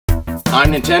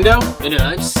I'm Nintendo. And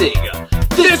I'm Sega.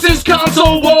 This is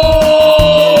Console Wars!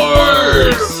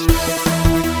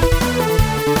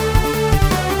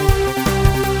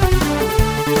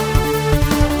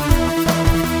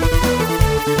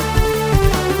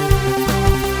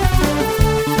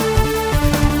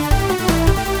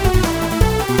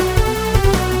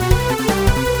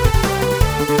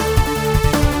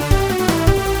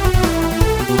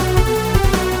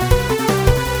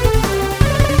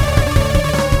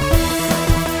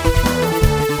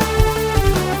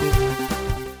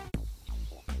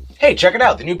 Hey, check it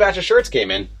out. The new batch of shirts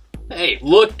came in. Hey,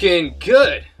 looking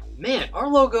good. Man, our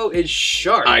logo is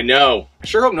sharp. I know. I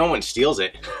sure hope no one steals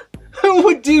it. Who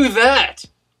would do that?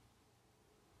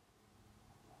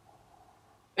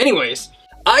 Anyways,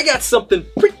 I got something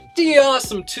pretty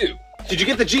awesome too. Did you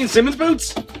get the Gene Simmons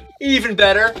boots? Even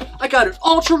better, I got an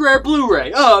ultra rare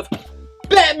Blu-ray of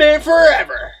Batman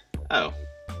Forever. Oh.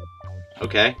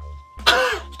 Okay.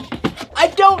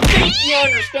 I don't think you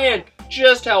understand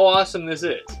just how awesome this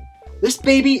is. This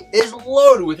baby is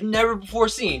loaded with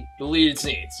never-before-seen deleted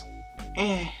scenes.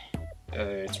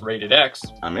 It's rated X.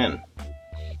 I'm in.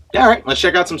 Yeah, alright, let's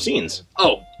check out some scenes.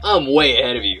 Oh, I'm way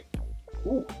ahead of you.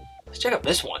 Ooh, let's check out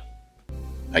this one.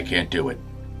 I can't do it.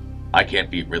 I can't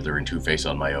beat Riddler and Two-Face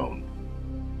on my own.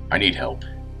 I need help.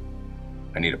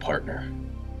 I need a partner.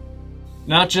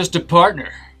 Not just a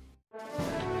partner.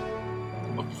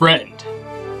 A friend.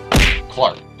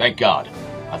 Clark, thank God.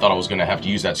 I thought I was gonna have to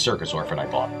use that circus orphan I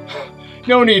bought.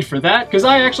 No need for that, because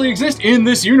I actually exist in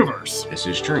this universe. This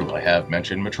is true. I have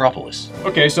mentioned Metropolis.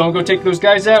 Okay, so I'll go take those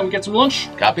guys out and get some lunch.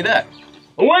 Copy that.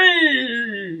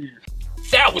 Away!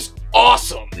 That was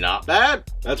awesome! Not bad.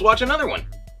 Let's watch another one.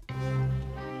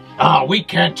 Ah, we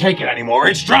can't take it anymore.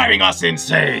 It's driving us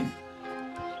insane.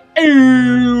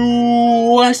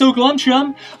 Ew, I so glum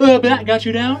chum. Bat got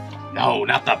you down? No,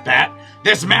 not the bat.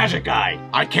 This magic guy.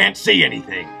 I can't see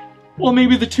anything. Well,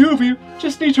 maybe the two of you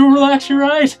just need to relax your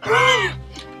eyes.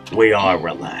 We are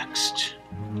relaxed.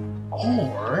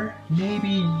 Or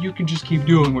maybe you can just keep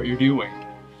doing what you're doing.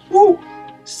 Ooh,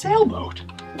 sailboat.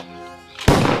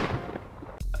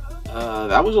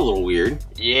 That was a little weird.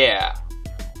 Yeah.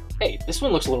 Hey, this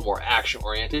one looks a little more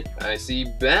action-oriented. I see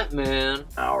Batman.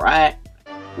 Alright.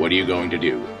 What are you going to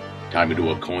do? Time to do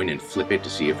a coin and flip it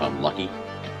to see if I'm lucky?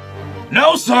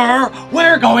 No, sir!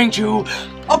 We're going to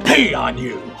pee on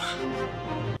you!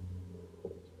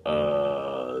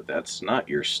 That's not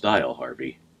your style,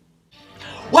 Harvey.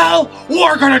 Well,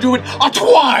 we're gonna do it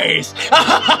twice!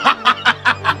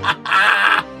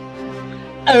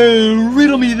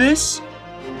 Riddle me this,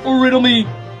 or riddle me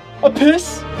a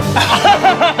piss?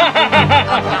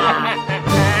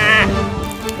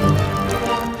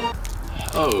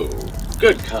 Oh,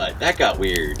 good cut. That got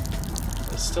weird.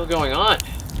 It's still going on.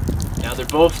 Now they're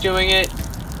both doing it,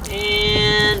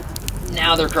 and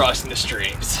now they're crossing the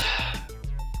streams.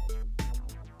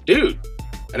 Dude,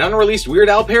 an unreleased Weird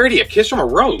Al parody, A Kiss from a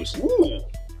Rose. Ooh.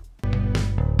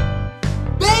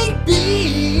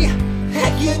 Baby,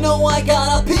 heck, you know I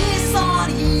gotta piss on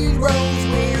heroes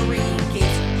wearing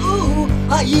capes. Ooh,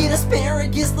 I eat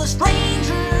asparagus, the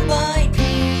stranger my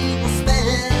people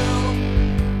smell.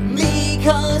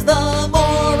 Because the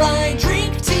more I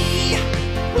drink tea,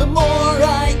 the more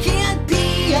I can't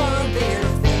pee on their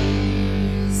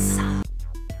face.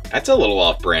 That's a little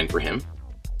off-brand for him.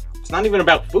 It's not even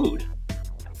about food.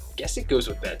 Guess it goes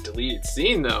with that deleted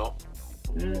scene, though.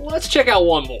 Let's check out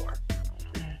one more.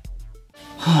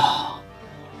 Are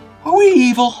we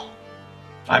evil?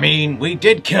 I mean, we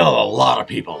did kill a lot of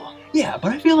people. Yeah,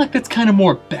 but I feel like that's kind of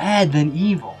more bad than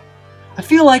evil. I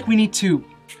feel like we need to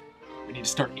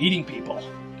start eating people.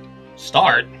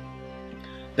 Start?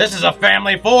 This is a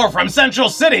family 4 from Central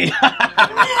City!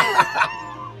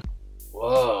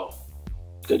 Whoa.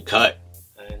 Good cut.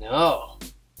 I know.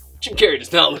 Jim Carrey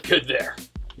does not look good there.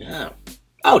 Yeah.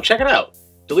 Oh, check it out.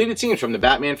 Deleted scenes from the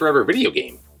Batman Forever video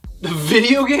game. The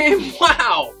video game?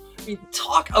 Wow! I mean,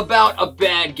 talk about a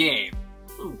bad game.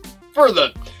 For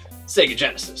the Sega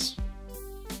Genesis.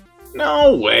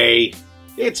 No way.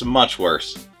 It's much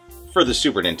worse. For the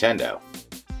Super Nintendo.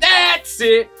 That's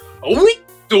it! Are we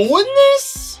doing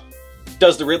this?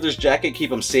 Does the Riddler's jacket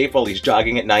keep him safe while he's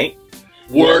jogging at night?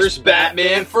 Worst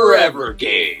Batman Forever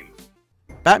game.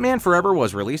 Batman Forever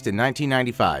was released in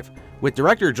 1995. With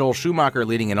director Joel Schumacher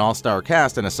leading an all-star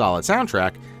cast and a solid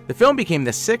soundtrack, the film became the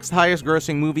 6th highest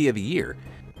grossing movie of the year.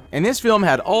 And this film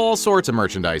had all sorts of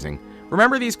merchandising.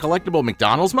 Remember these collectible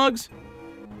McDonald's mugs?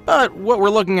 But what we're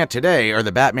looking at today are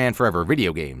the Batman Forever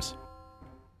video games.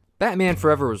 Batman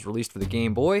Forever was released for the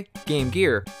Game Boy, Game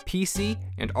Gear, PC,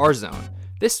 and R-Zone.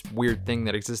 This weird thing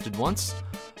that existed once.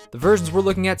 The versions we're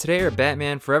looking at today are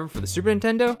Batman Forever for the Super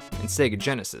Nintendo and Sega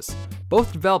Genesis,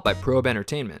 both developed by Probe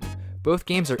Entertainment. Both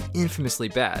games are infamously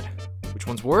bad. Which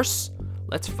one's worse?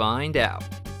 Let's find out.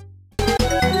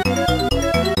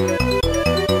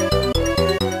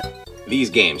 These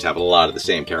games have a lot of the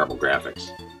same terrible graphics.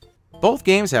 Both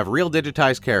games have real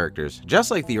digitized characters,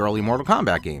 just like the early Mortal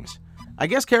Kombat games. I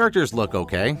guess characters look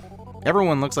okay.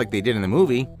 Everyone looks like they did in the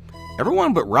movie.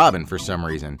 Everyone but Robin for some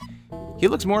reason. He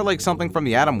looks more like something from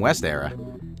the Adam West era.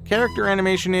 Character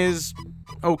animation is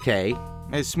okay,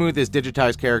 as smooth as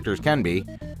digitized characters can be.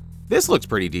 This looks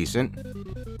pretty decent.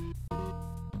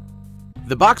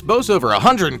 The box boasts over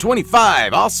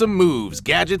 125 awesome moves,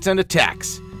 gadgets, and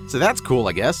attacks. So that's cool,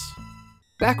 I guess.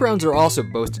 Backgrounds are also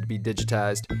boasted to be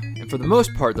digitized, and for the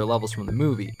most part they're levels from the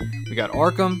movie. We got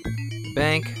Arkham, the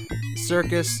bank, the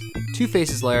circus,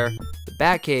 Two-Face's lair, the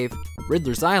Batcave,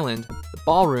 Riddler's Island, the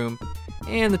ballroom,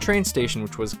 and the train station,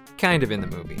 which was kind of in the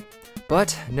movie.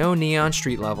 But no neon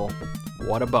street level.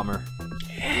 What a bummer.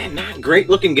 Not great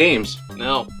looking games.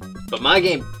 No, but my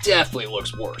game definitely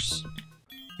looks worse.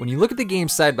 When you look at the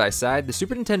games side by side, the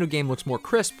Super Nintendo game looks more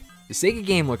crisp. The Sega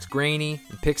game looks grainy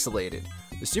and pixelated.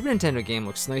 The Super Nintendo game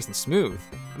looks nice and smooth.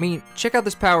 I mean, check out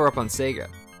this power-up on Sega.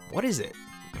 What is it?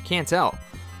 I can't tell.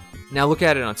 Now look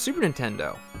at it on Super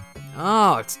Nintendo.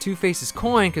 Oh, it's Two-Face's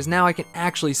coin because now I can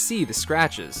actually see the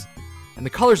scratches. And the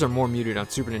colors are more muted on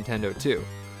Super Nintendo too.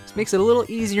 This makes it a little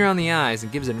easier on the eyes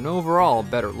and gives it an overall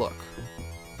better look.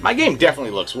 My game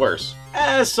definitely looks worse.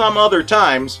 As some other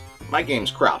times, my game's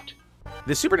cropped.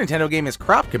 The Super Nintendo game is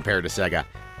cropped compared to Sega.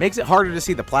 Makes it harder to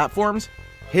see the platforms,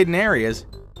 hidden areas,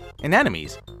 and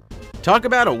enemies. Talk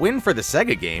about a win for the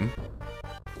Sega game.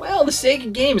 Well, the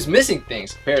Sega game is missing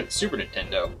things compared to the Super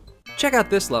Nintendo. Check out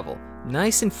this level.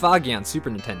 Nice and foggy on Super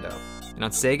Nintendo. And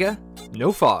on Sega,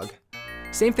 no fog.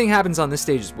 Same thing happens on this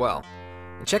stage as well.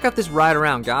 And check out this ride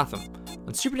around Gotham.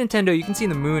 On Super Nintendo, you can see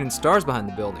the moon and stars behind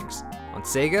the buildings. On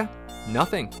Sega,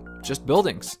 nothing, just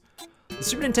buildings. The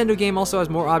Super Nintendo game also has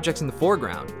more objects in the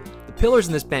foreground. The pillars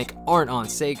in this bank aren't on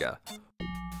Sega.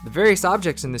 The various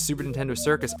objects in the Super Nintendo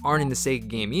circus aren't in the Sega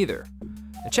game either.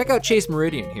 And check out Chase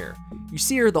Meridian here. You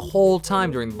see her the whole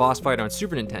time during the boss fight on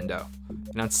Super Nintendo.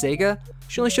 And on Sega,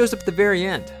 she only shows up at the very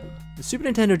end. The Super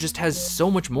Nintendo just has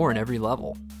so much more in every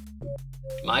level.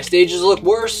 My stages look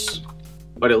worse.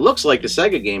 But it looks like the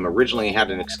Sega game originally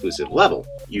had an exclusive level.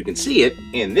 You can see it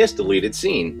in this deleted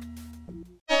scene.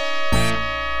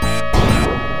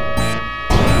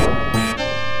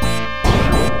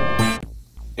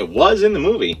 It was in the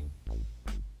movie.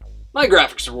 My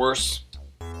graphics are worse.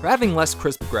 For having less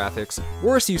crisp graphics,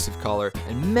 worse use of color,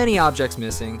 and many objects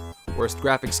missing, worst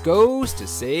graphics goes to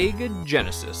Sega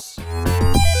Genesis.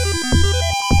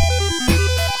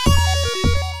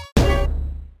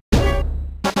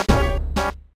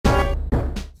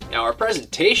 Now our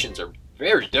presentations are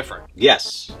very different.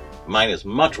 Yes, mine is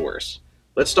much worse.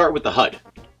 Let's start with the HUD.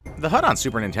 The HUD on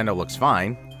Super Nintendo looks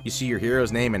fine. You see your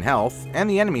hero's name and health, and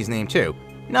the enemy's name too.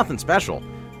 Nothing special.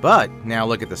 But now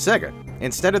look at the Sega.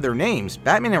 Instead of their names,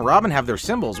 Batman and Robin have their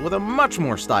symbols with a much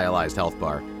more stylized health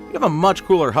bar. You have a much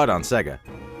cooler HUD on Sega.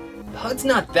 The HUD's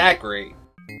not that great.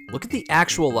 Look at the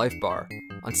actual life bar.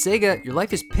 On Sega, your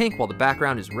life is pink while the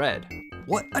background is red.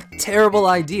 What a terrible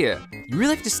idea. You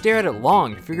really have to stare at it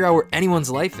long to figure out where anyone's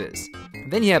life is.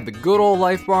 And then you have the good old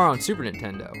life bar on Super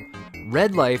Nintendo.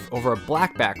 Red life over a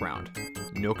black background.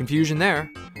 No confusion there.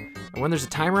 And when there's a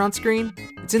timer on screen,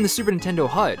 it's in the Super Nintendo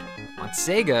HUD. On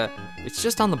Sega, it's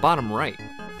just on the bottom right.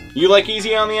 You like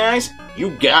easy on the eyes?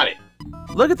 You got it.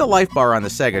 Look at the life bar on the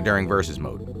Sega during Versus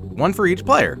mode. One for each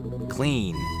player.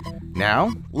 Clean.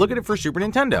 Now, look at it for Super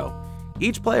Nintendo.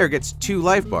 Each player gets 2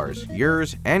 life bars,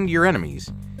 yours and your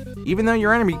enemy's. Even though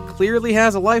your enemy clearly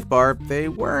has a life bar, they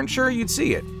weren't sure you'd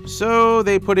see it, so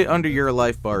they put it under your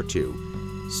life bar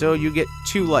too. So you get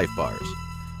 2 life bars.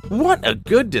 What a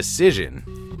good decision!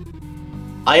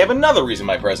 I have another reason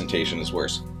my presentation is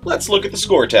worse. Let's look at the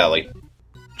score tally.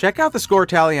 Check out the score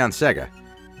tally on Sega.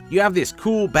 You have this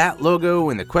cool bat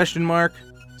logo and the question mark.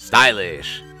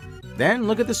 Stylish! Then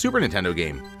look at the Super Nintendo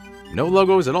game. No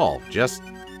logos at all, just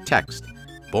text.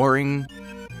 Boring,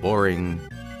 boring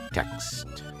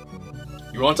text.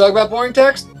 You want to talk about boring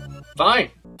text? Fine.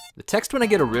 The text when I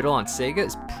get a riddle on Sega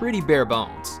is pretty bare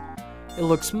bones. It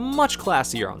looks much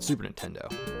classier on Super Nintendo.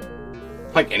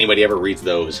 Like anybody ever reads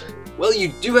those. Well, you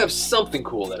do have something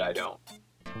cool that I don't.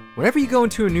 Whenever you go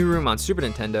into a new room on Super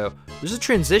Nintendo, there's a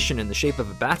transition in the shape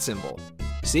of a bat symbol.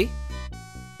 See?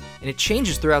 And it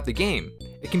changes throughout the game.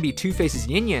 It can be Two-Face's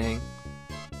yin-yang,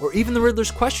 or even the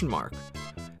Riddler's question mark.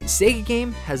 The Sega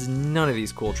game has none of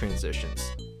these cool transitions.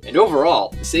 And overall,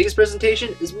 the Sega's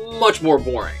presentation is much more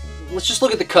boring. let's just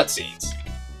look at the cutscenes.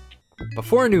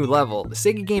 Before a new level, the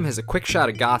Sega game has a quick shot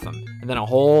of Gotham, and then a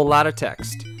whole lot of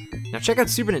text. Now check out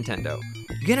Super Nintendo.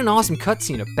 You get an awesome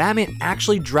cutscene of Batman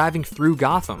actually driving through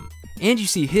Gotham, and you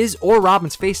see his or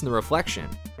Robin's face in the reflection.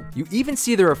 You even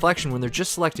see the reflection when they're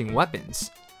just selecting weapons.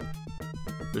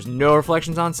 There's no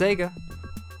reflections on Sega.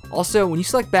 Also, when you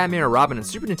select Batman or Robin on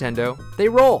Super Nintendo, they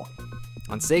roll.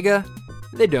 On Sega,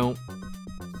 they don't.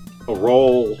 A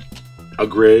roll, a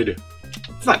grid.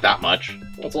 It's not that much.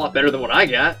 Well, it's a lot better than what I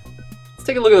got. Let's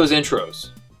take a look at those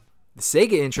intros. The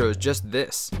Sega intro is just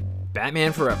this,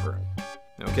 Batman Forever.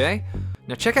 Okay,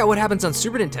 now check out what happens on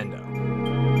Super Nintendo.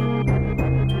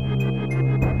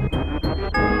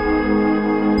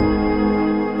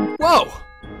 Whoa,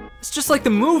 it's just like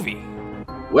the movie.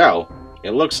 Well,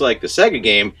 it looks like the Sega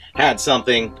game had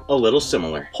something a little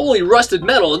similar. Holy rusted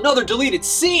metal, another deleted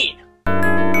scene!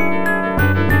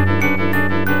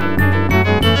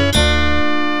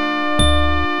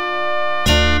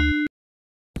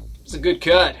 It's a good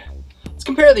cut. Let's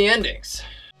compare the endings.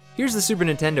 Here's the Super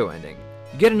Nintendo ending.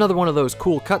 You get another one of those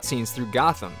cool cutscenes through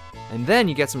Gotham, and then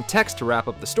you get some text to wrap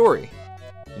up the story.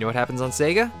 You know what happens on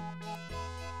Sega?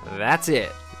 That's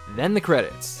it. Then the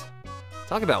credits.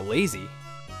 Talk about lazy.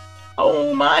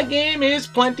 Oh, my game is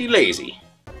plenty lazy.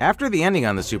 After the ending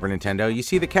on the Super Nintendo, you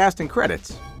see the cast and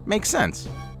credits. Makes sense.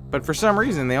 But for some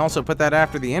reason, they also put that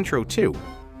after the intro too.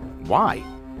 Why?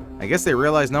 I guess they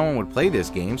realized no one would play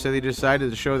this game, so they decided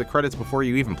to show the credits before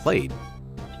you even played.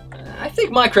 I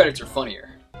think my credits are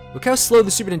funnier. Look how slow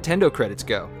the Super Nintendo credits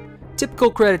go.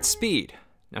 Typical credit speed.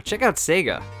 Now check out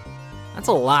Sega. That's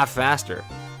a lot faster.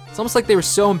 It's almost like they were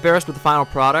so embarrassed with the final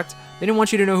product, they didn't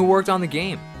want you to know who worked on the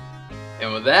game.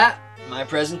 And with that, my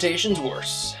presentation's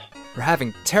worse. For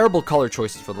having terrible color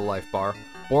choices for the life bar,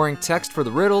 boring text for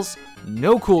the riddles,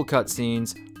 no cool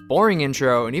cutscenes, boring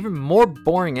intro, and even more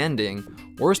boring ending,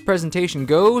 worst presentation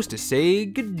goes to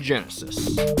Sega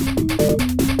Genesis.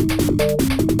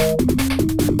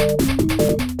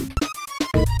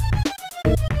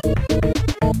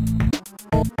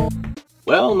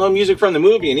 Well, no music from the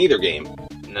movie in either game.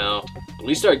 No, at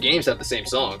least our games have the same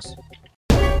songs.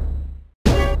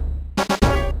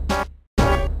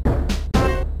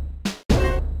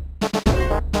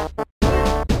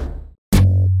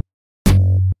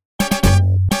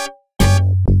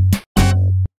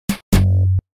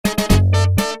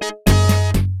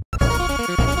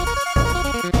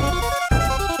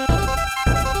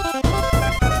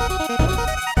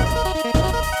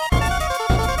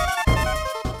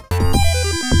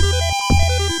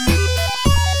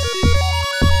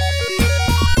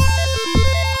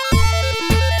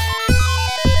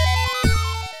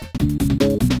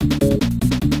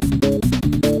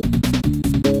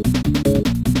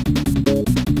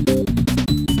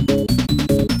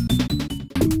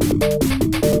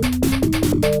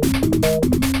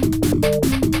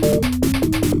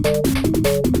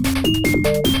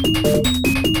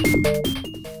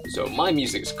 So my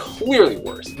music is clearly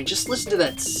worse. I mean, just listen to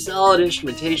that solid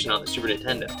instrumentation on the Super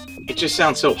Nintendo. It just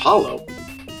sounds so hollow.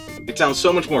 It sounds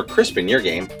so much more crisp in your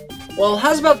game. Well,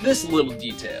 how's about this little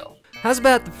detail? How's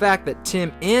about the fact that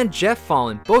Tim and Jeff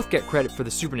Fallon both get credit for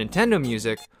the Super Nintendo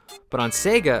music, but on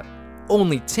Sega,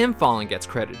 only Tim Fallon gets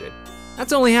credited?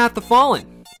 That's only half the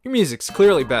Fallon. Your music's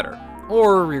clearly better,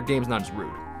 or your game's not as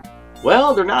rude.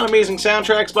 Well, they're not amazing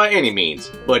soundtracks by any means,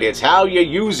 but it's how you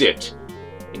use it.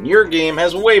 And your game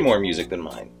has way more music than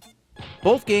mine.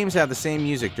 Both games have the same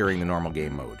music during the normal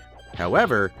game mode.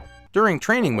 However, during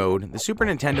training mode, the Super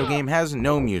Nintendo game has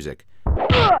no music.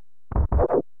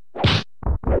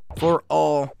 For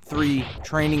all three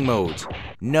training modes,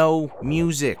 no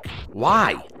music.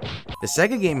 Why? The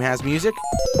Sega game has music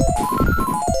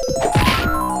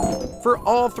for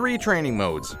all three training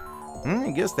modes.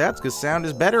 I guess that's because sound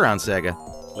is better on Sega.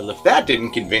 Well, if that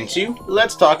didn't convince you,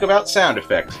 let's talk about sound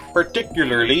effects,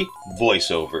 particularly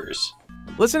voiceovers.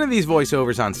 Listen to these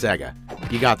voiceovers on Sega.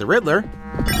 You got the Riddler,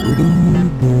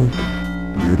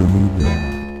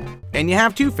 and you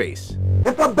have Two-Face.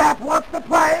 If the Bat wants to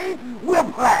play, we'll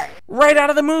play. Right out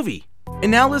of the movie. And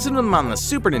now listen to them on the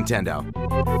Super Nintendo.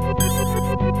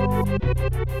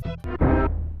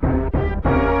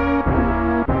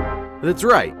 That's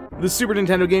right, the Super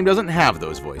Nintendo game doesn't have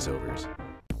those voiceovers.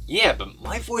 Yeah, but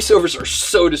my voiceovers are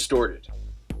so distorted.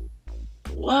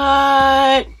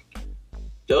 What?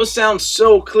 Those sound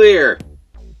so clear.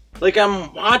 Like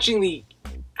I'm watching the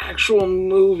actual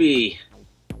movie.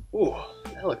 Ooh,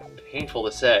 that looked painful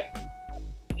to say.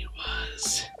 It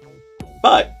was.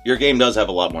 But your game does have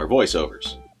a lot more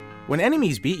voiceovers. When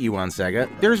enemies beat you on Sega,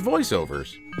 there's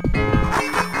voiceovers.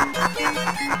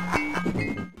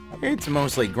 It's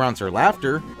mostly grunts or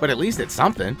laughter, but at least it's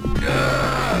something.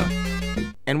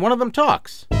 And one of them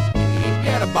talks.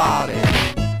 Forget about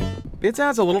it. It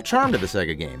adds a little charm to the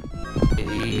Sega game.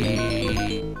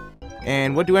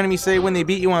 And what do enemies say when they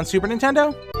beat you on Super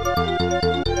Nintendo?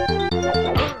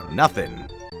 Nothing.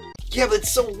 Yeah, but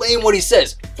it's so lame what he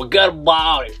says. Forget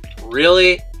about it.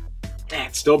 Really?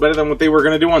 It's still better than what they were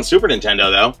going to do on Super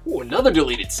Nintendo, though. Ooh, another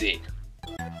deleted scene.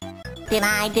 Did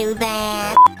I do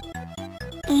that?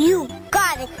 You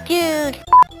got it, dude.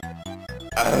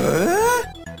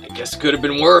 I guess it could have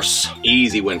been worse.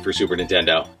 Easy win for Super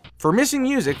Nintendo. For missing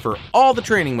music for all the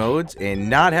training modes and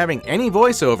not having any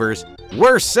voiceovers,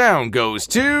 worst sound goes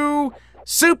to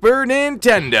Super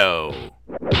Nintendo.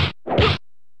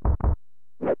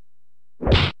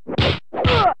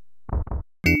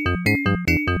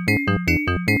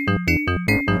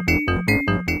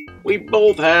 We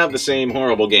both have the same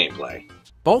horrible gameplay.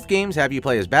 Both games have you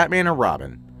play as Batman or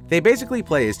Robin. They basically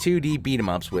play as 2D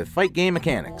beat-em-ups with fight game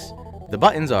mechanics. The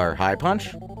buttons are high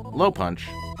punch, low punch,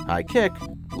 high kick,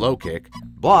 low kick,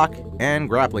 block, and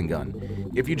grappling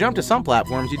gun. If you jump to some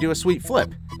platforms, you do a sweet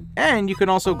flip. And you can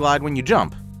also glide when you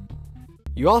jump.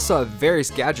 You also have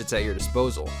various gadgets at your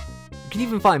disposal. You can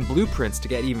even find blueprints to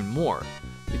get even more.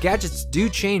 The gadgets do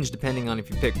change depending on if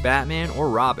you pick Batman or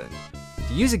Robin.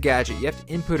 To use a gadget, you have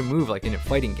to input a move like in a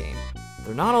fighting game.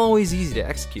 They're not always easy to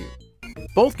execute.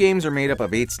 Both games are made up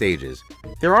of 8 stages.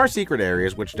 There are secret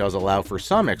areas which does allow for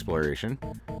some exploration.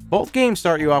 Both games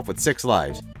start you off with 6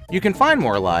 lives. You can find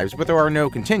more lives, but there are no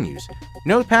continues.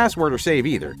 No password or save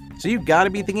either, so you've got to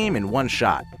beat the game in one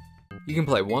shot. You can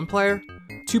play 1-player,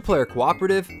 2-player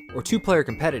cooperative, or 2-player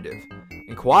competitive.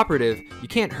 In cooperative, you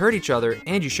can't hurt each other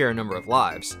and you share a number of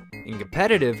lives. In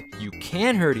competitive, you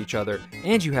can hurt each other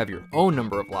and you have your own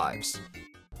number of lives.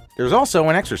 There's also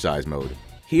an exercise mode.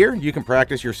 Here, you can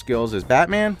practice your skills as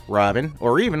Batman, Robin,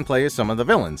 or even play as some of the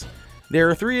villains. There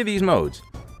are 3 of these modes.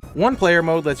 1-player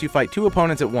mode lets you fight 2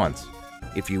 opponents at once.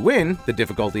 If you win, the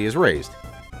difficulty is raised.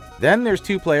 Then there's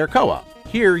 2-player co-op.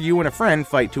 Here, you and a friend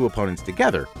fight 2 opponents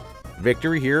together.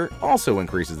 Victory here also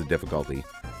increases the difficulty.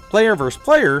 Player versus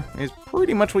player is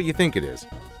pretty much what you think it is.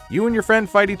 You and your friend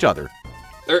fight each other.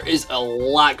 There is a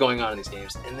lot going on in these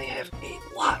games, and they have a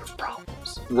lot of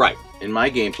problems. Right, and my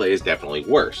gameplay is definitely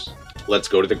worse. Let's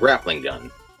go to the grappling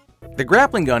gun. The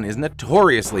grappling gun is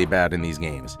notoriously bad in these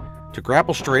games. To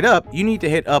grapple straight up, you need to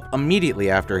hit up immediately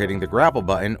after hitting the grapple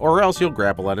button, or else you'll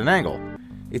grapple at an angle.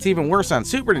 It's even worse on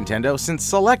Super Nintendo since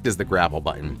select is the grapple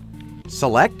button.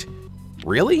 Select?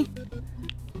 Really?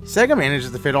 Sega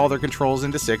manages to fit all their controls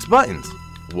into 6 buttons.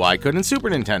 Why couldn't Super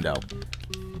Nintendo?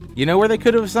 You know where they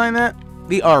could have assigned that?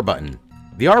 The R button.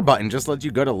 The R button just lets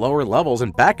you go to lower levels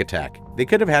and back attack. They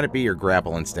could have had it be your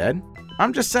grapple instead.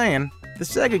 I'm just saying, the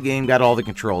Sega game got all the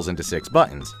controls into 6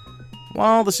 buttons,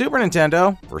 while the Super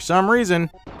Nintendo, for some reason,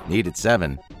 needed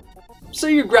 7. So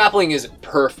your grappling isn't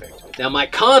perfect. Now my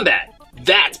combat,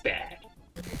 that's bad.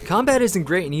 Combat isn't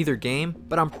great in either game,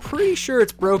 but I'm pretty sure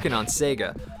it's broken on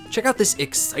Sega. Check out this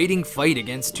exciting fight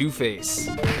against Two-Face.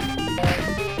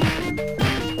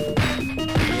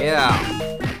 Yeah.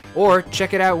 Or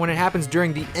check it out when it happens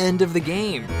during the end of the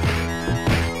game.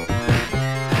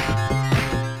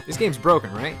 This game's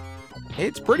broken, right?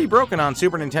 It's pretty broken on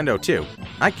Super Nintendo too.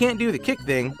 I can't do the kick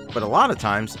thing, but a lot of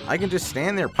times I can just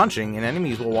stand there punching and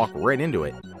enemies will walk right into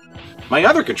it. My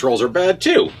other controls are bad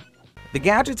too. The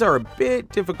gadgets are a bit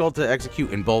difficult to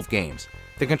execute in both games.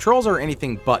 The controls are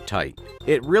anything but tight.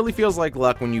 It really feels like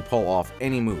luck when you pull off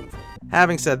any move.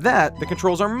 Having said that, the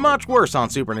controls are much worse on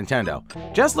Super Nintendo.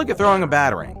 Just look at throwing a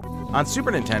batarang. On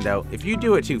Super Nintendo, if you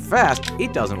do it too fast,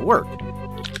 it doesn't work.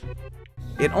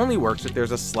 It only works if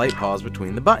there's a slight pause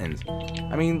between the buttons.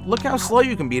 I mean, look how slow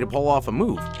you can be to pull off a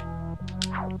move.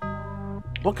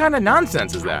 What kind of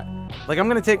nonsense is that? Like I'm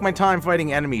gonna take my time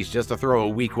fighting enemies just to throw a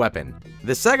weak weapon.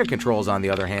 The Sega controls, on the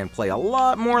other hand, play a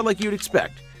lot more like you'd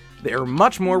expect. They're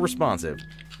much more responsive.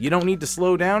 You don't need to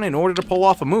slow down in order to pull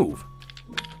off a move.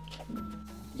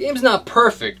 The game's not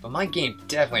perfect, but my game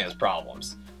definitely has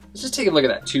problems. Let's just take a look at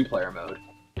that 2-player mode.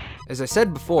 As I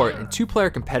said before, in 2-player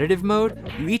competitive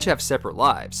mode, you each have separate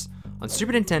lives. On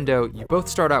Super Nintendo, you both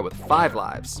start out with 5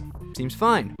 lives. Seems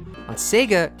fine. On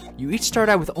Sega, you each start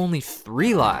out with only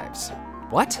 3 lives.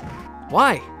 What?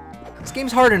 Why? This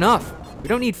game's hard enough. We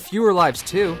don't need fewer lives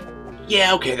too.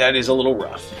 Yeah, okay, that is a little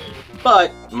rough.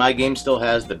 But my game still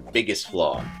has the biggest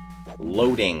flaw.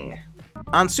 Loading.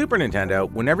 On Super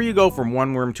Nintendo, whenever you go from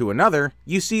one room to another,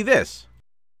 you see this.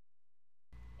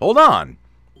 Hold on.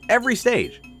 Every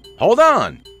stage. Hold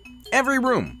on. Every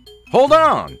room. Hold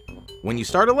on. When you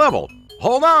start a level.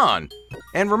 Hold on.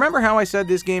 And remember how I said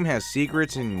this game has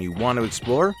secrets and you want to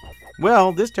explore?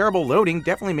 Well, this terrible loading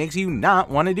definitely makes you not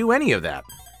want to do any of that.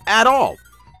 At all.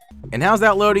 And how's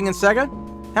that loading in Sega?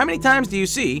 How many times do you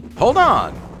see, hold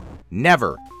on?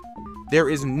 Never. There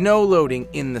is no loading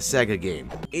in the Sega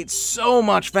game. It's so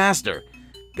much faster.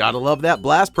 Gotta love that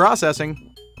blast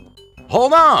processing.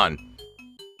 Hold on!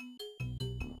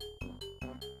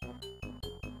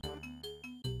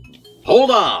 Hold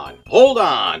on! Hold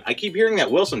on! I keep hearing that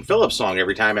Wilson Phillips song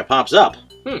every time it pops up.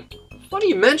 Funny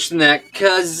you mention that,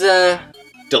 cause,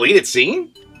 Deleted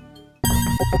scene?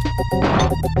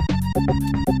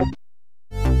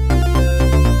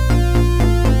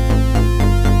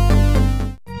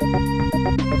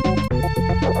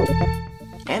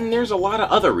 And there's a lot of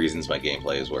other reasons my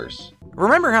gameplay is worse.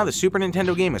 Remember how the Super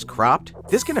Nintendo game is cropped?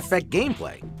 This can affect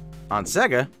gameplay. On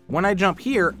Sega, when I jump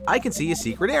here, I can see a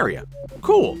secret area.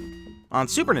 Cool. On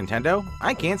Super Nintendo,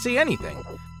 I can't see anything.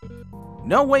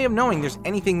 No way of knowing there's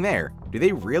anything there. Do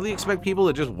they really expect people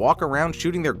to just walk around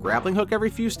shooting their grappling hook every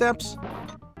few steps?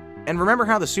 And remember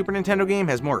how the Super Nintendo game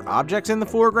has more objects in the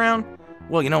foreground?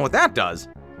 Well, you know what that does?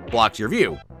 Blocks your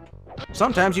view.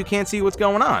 Sometimes you can't see what's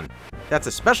going on. That's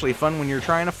especially fun when you're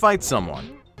trying to fight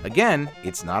someone. Again,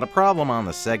 it's not a problem on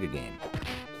the Sega game.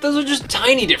 those are just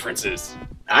tiny differences.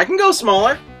 I can go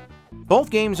smaller. Both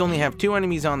games only have 2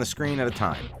 enemies on the screen at a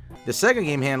time. The Sega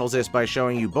game handles this by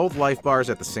showing you both life bars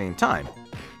at the same time.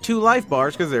 2 life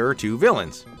bars because there are 2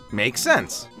 villains. Makes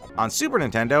sense. On Super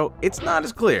Nintendo, it's not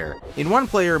as clear. In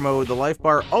one-player mode, the life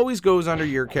bar always goes under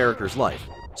your character's life.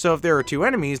 So if there are 2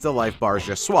 enemies, the life bars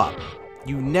just swap.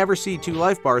 You never see 2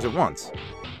 life bars at once.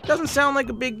 Doesn't sound like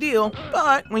a big deal,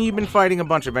 but when you've been fighting a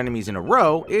bunch of enemies in a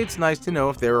row, it's nice to know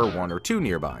if there are 1 or 2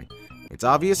 nearby. It's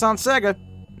obvious on Sega,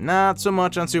 not so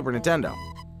much on Super Nintendo.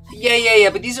 Yeah,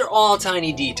 but these are all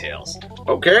tiny details.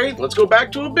 Okay, let's go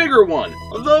back to a bigger one.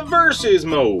 The Versus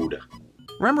mode.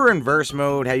 Remember in Verse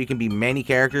mode how you can be many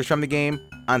characters from the game?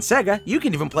 On Sega, you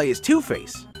can even play as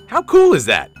Two-Face. How cool is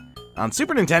that? On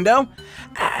Super Nintendo,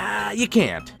 you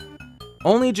can't.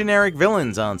 Only generic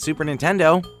villains on Super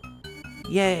Nintendo.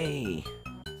 Yay.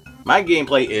 My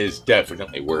gameplay is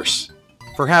definitely worse.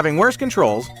 For having worse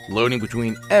controls, loading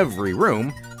between every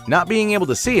room, not being able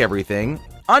to see everything,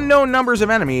 unknown numbers of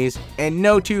enemies, and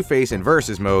no Two-Face in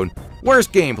Versus mode,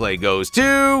 worst gameplay goes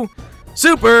to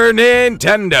Super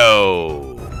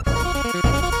Nintendo!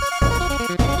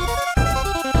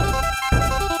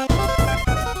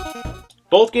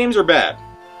 Both games are bad,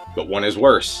 but one is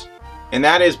worse. And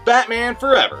that is Batman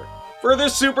Forever for the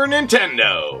Super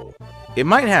Nintendo! It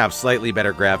might have slightly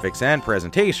better graphics and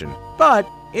presentation, but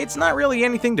it's not really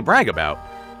anything to brag about.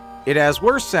 It has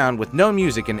worse sound with no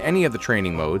music in any of the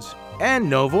training modes, and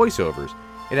no voiceovers.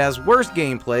 It has worse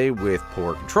gameplay with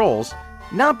poor controls,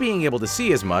 not being able to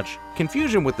see as much,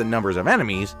 confusion with the numbers of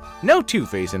enemies, no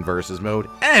Two-Face in Versus mode,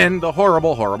 and the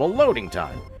horrible loading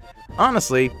time.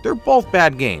 Honestly, they're both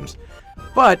bad games,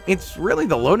 but it's really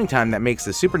the loading time that makes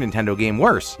the Super Nintendo game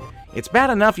worse. It's bad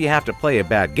enough you have to play a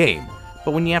bad game,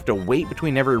 but when you have to wait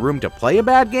between every room to play a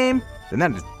bad game, then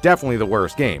that is definitely the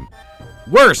worst game.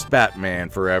 Worst Batman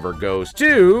Forever goes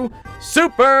to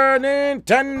Super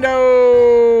Nintendo!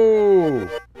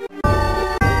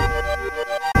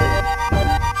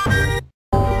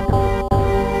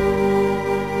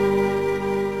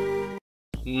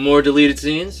 More deleted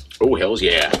scenes? Oh, hells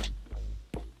yeah.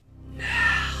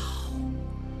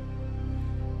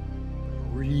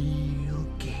 Real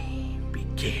game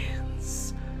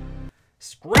begins.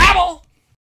 Scrabble!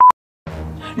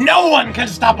 No one can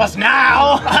stop us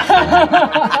now!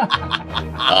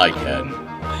 I can.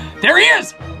 There he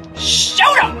is!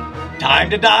 Shoot him! Time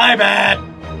to die, Bat!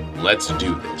 Let's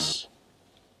do this.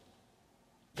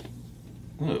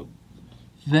 Oh.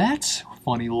 That's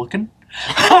funny looking.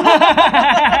 What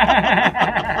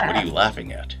are you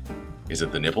laughing at? Is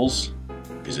it the nipples?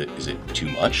 Is it too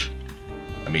much?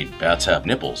 I mean, bats have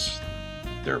nipples.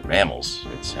 They're mammals.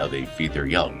 It's how they feed their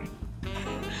young.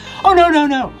 Oh,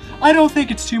 no. I don't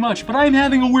think it's too much, but I'm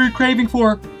having a weird craving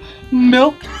for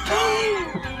milk.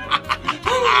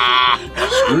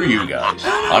 Screw you guys.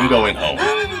 I'm going home.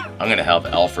 I'm gonna have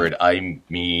Alfred,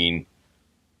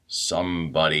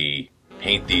 somebody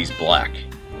paint these black,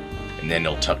 and then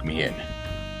they'll tuck me in.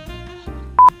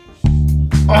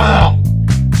 Oh!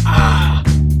 Ah!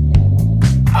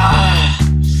 Ah!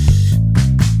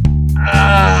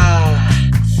 Ah!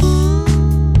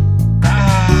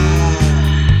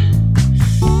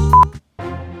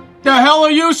 The hell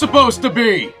are you supposed to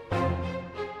be?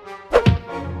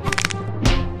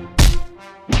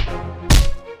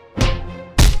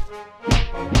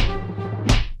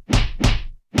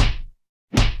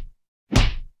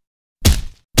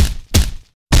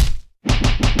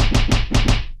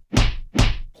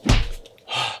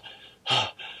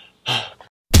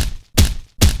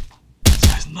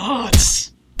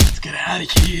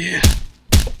 Yeah.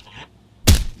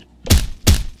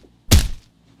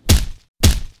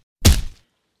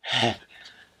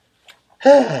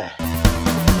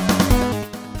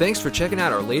 Thanks for checking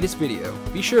out our latest video.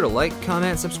 Be sure to like,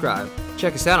 comment, and subscribe.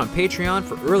 Check us out on Patreon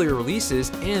for earlier releases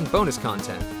and bonus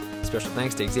content. Special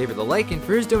thanks to Xavier the Lycan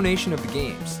for his donation of the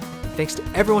games. And thanks to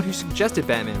everyone who suggested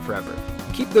Batman Forever.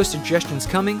 Keep those suggestions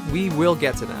coming, we will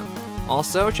get to them.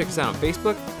 Also, check us out on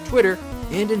Facebook, Twitter,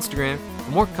 and Instagram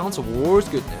for more console wars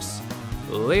goodness.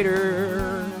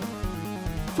 Later!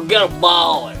 Forget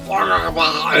about it.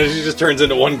 And she just turns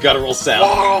into one guttural sound.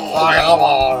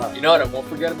 You know what I won't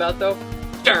forget about though?